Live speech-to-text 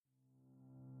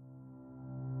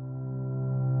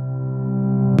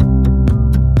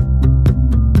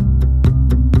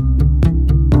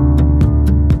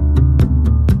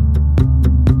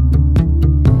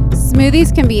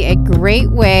Smoothies can be a great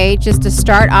way just to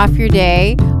start off your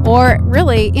day, or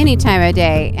really any time of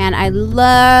day. And I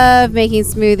love making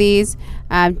smoothies,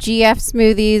 GF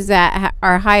smoothies that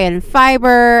are high in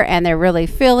fiber and they're really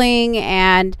filling.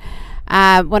 And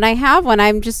when I have one,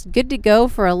 I'm just good to go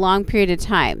for a long period of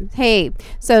time. Hey,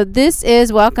 so this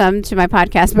is welcome to my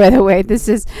podcast, by the way. This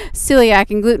is Celiac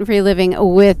and Gluten-Free Living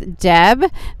with Deb.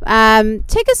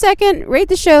 Take a second, rate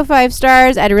the show 5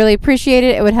 stars. I'd really appreciate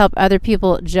it. It would help other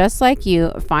people just like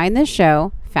you find the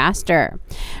show faster.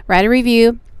 Write a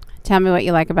review. Tell me what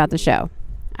you like about the show.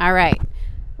 All right,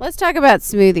 let's talk about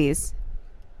smoothies.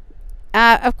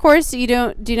 Of course, you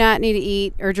do not need to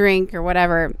eat or drink or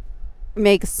whatever,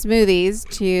 make smoothies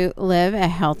to live a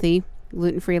healthy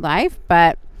gluten-free life,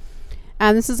 but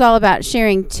this is all about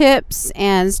sharing tips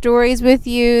and stories with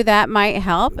you that might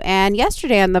help. And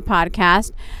yesterday on the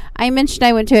podcast, I mentioned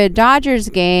I went to a Dodgers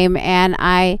game, and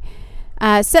I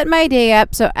set my day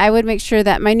up so I would make sure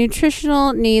that my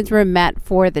nutritional needs were met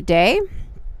for the day.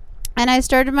 And I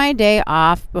started my day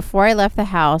off before I left the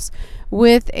house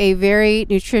with a very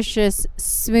nutritious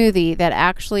smoothie that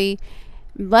actually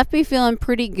left me feeling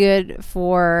pretty good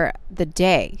for the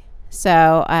day.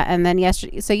 So, and then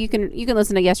yesterday, so you can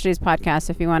listen to yesterday's podcast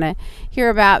if you want to hear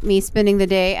about me spending the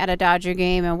day at a Dodger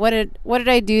game and what did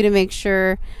I do to make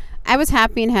sure I was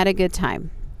happy and had a good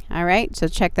time. All right, so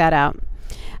check that out.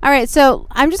 All right, so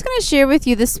I'm just going to share with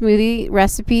you the smoothie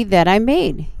recipe that I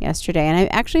made yesterday, and I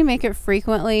actually make it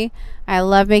frequently. I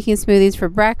love making smoothies for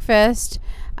breakfast.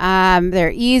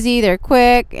 They're easy, they're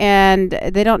quick, and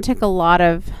they don't take a lot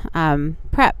of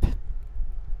prep.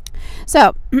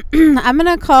 So I'm going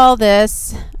to call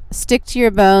this Stick to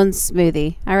Your Bones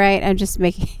smoothie. All right, I'm just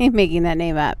making that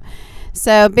name up.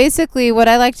 So basically what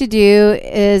I like to do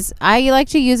is I like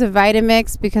to use a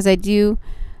Vitamix because I do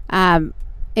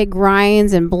it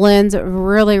grinds and blends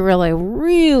really, really,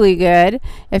 really good.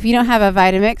 If you don't have a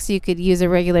Vitamix, you could use a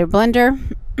regular blender.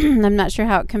 I'm not sure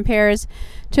how it compares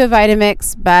to a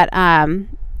Vitamix, but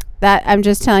that I'm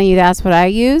just telling you that's what I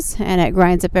use, and it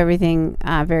grinds up everything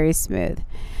very smooth.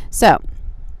 So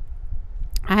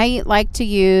I like to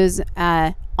use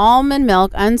almond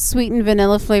milk, unsweetened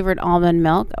vanilla flavored almond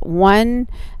milk. 10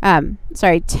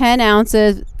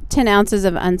 ounces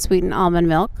of unsweetened almond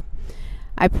milk.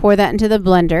 I pour that into the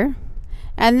blender,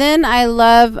 and then I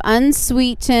love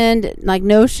unsweetened, like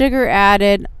no sugar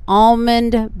added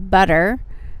almond butter.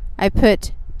 I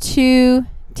put 2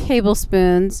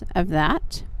 tablespoons of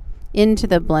that into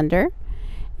the blender,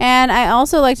 and I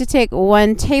also like to take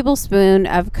 1 tablespoon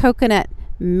of coconut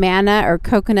manna or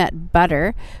coconut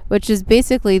butter, which is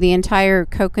basically the entire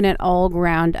coconut all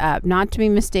ground up, not to be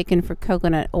mistaken for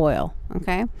coconut oil.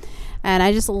 Okay, and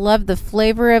I just love the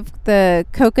flavor of the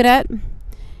coconut,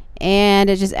 and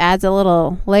it just adds a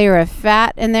little layer of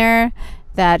fat in there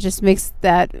that just makes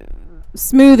that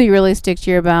smoothie really stick to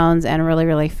your bones and really,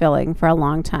 really filling for a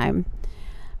long time.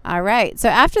 All right, so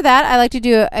after that, I like to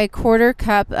do a 1/4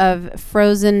 cup of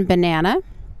frozen banana.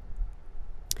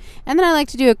 And then I like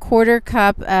to do a 1/4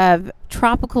 cup of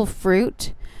tropical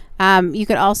fruit. You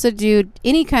could also do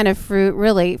any kind of fruit,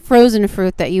 really, frozen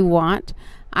fruit that you want.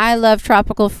 I love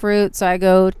tropical fruit, so I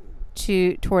go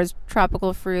towards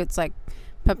tropical fruits like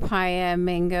papaya,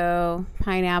 mango,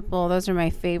 pineapple. Those are my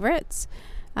favorites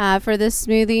for this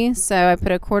smoothie. So I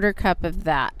put a 1/4 cup of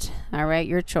that. All right,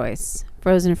 your choice,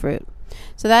 frozen fruit.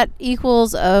 So that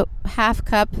equals a 1/2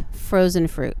 cup frozen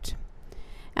fruit.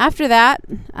 After that,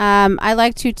 I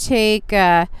like to take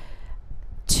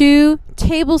 2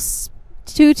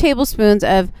 tablespoons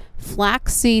of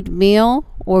flaxseed meal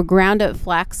or ground up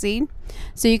flaxseed.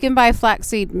 So you can buy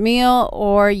flaxseed meal,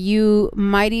 or you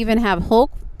might even have whole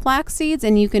flax seeds,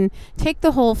 and you can take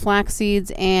the whole flax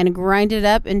seeds and grind it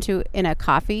up in a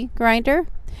coffee grinder.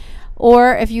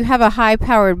 Or if you have a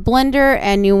high-powered blender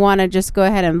and you want to just go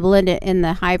ahead and blend it in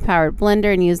the high-powered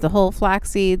blender and use the whole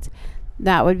flax seeds,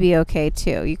 that would be okay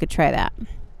too. You could try that.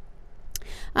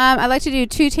 I like to do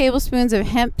 2 tablespoons of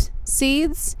hemp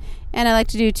seeds, and I like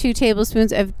to do 2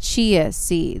 tablespoons of chia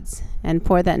seeds and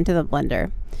pour that into the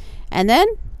blender. And then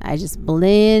I just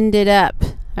blend it up.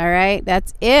 All right,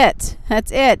 that's it.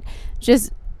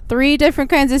 Just 3 different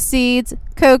kinds of seeds: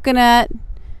 coconut,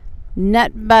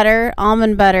 nut butter,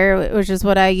 almond butter, which is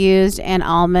what I used, and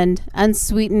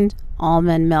unsweetened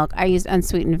almond milk. I used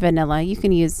unsweetened vanilla. You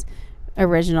can use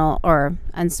original or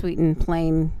unsweetened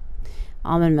plain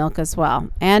almond milk as well.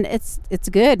 And it's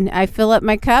good. I fill up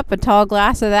my cup, a tall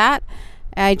glass of that.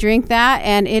 I drink that,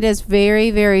 and it is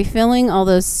very, very filling. All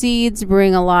those seeds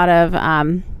bring a lot of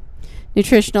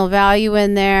nutritional value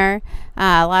in there,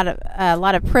 a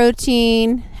lot of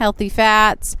protein, healthy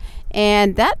fats,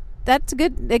 and that that's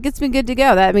good. It gets me good to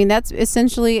go. That's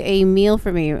essentially a meal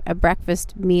for me, a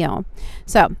breakfast meal.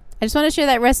 So I just want to share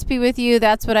that recipe with you.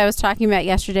 That's what I was talking about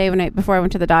yesterday before I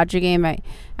went to the Dodger game.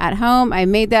 At home, I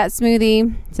made that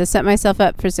smoothie to set myself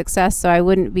up for success, so I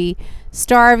wouldn't be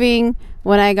starving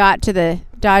when I got to the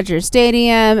Dodger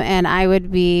Stadium, and I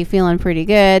would be feeling pretty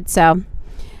good. So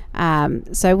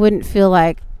I wouldn't feel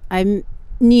like I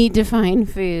need to find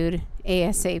food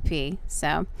ASAP. So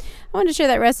I wanted to share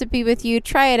that recipe with you.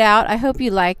 Try it out. I hope you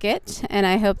like it, and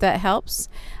I hope that helps.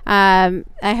 I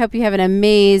hope you have an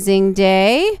amazing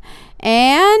day,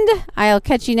 and I'll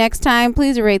catch you next time.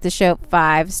 Please rate the show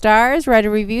 5 stars. Write a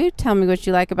review. Tell me what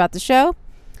you like about the show.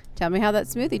 Tell me how that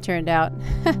smoothie turned out.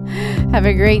 Have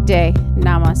a great day.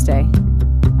 Namaste.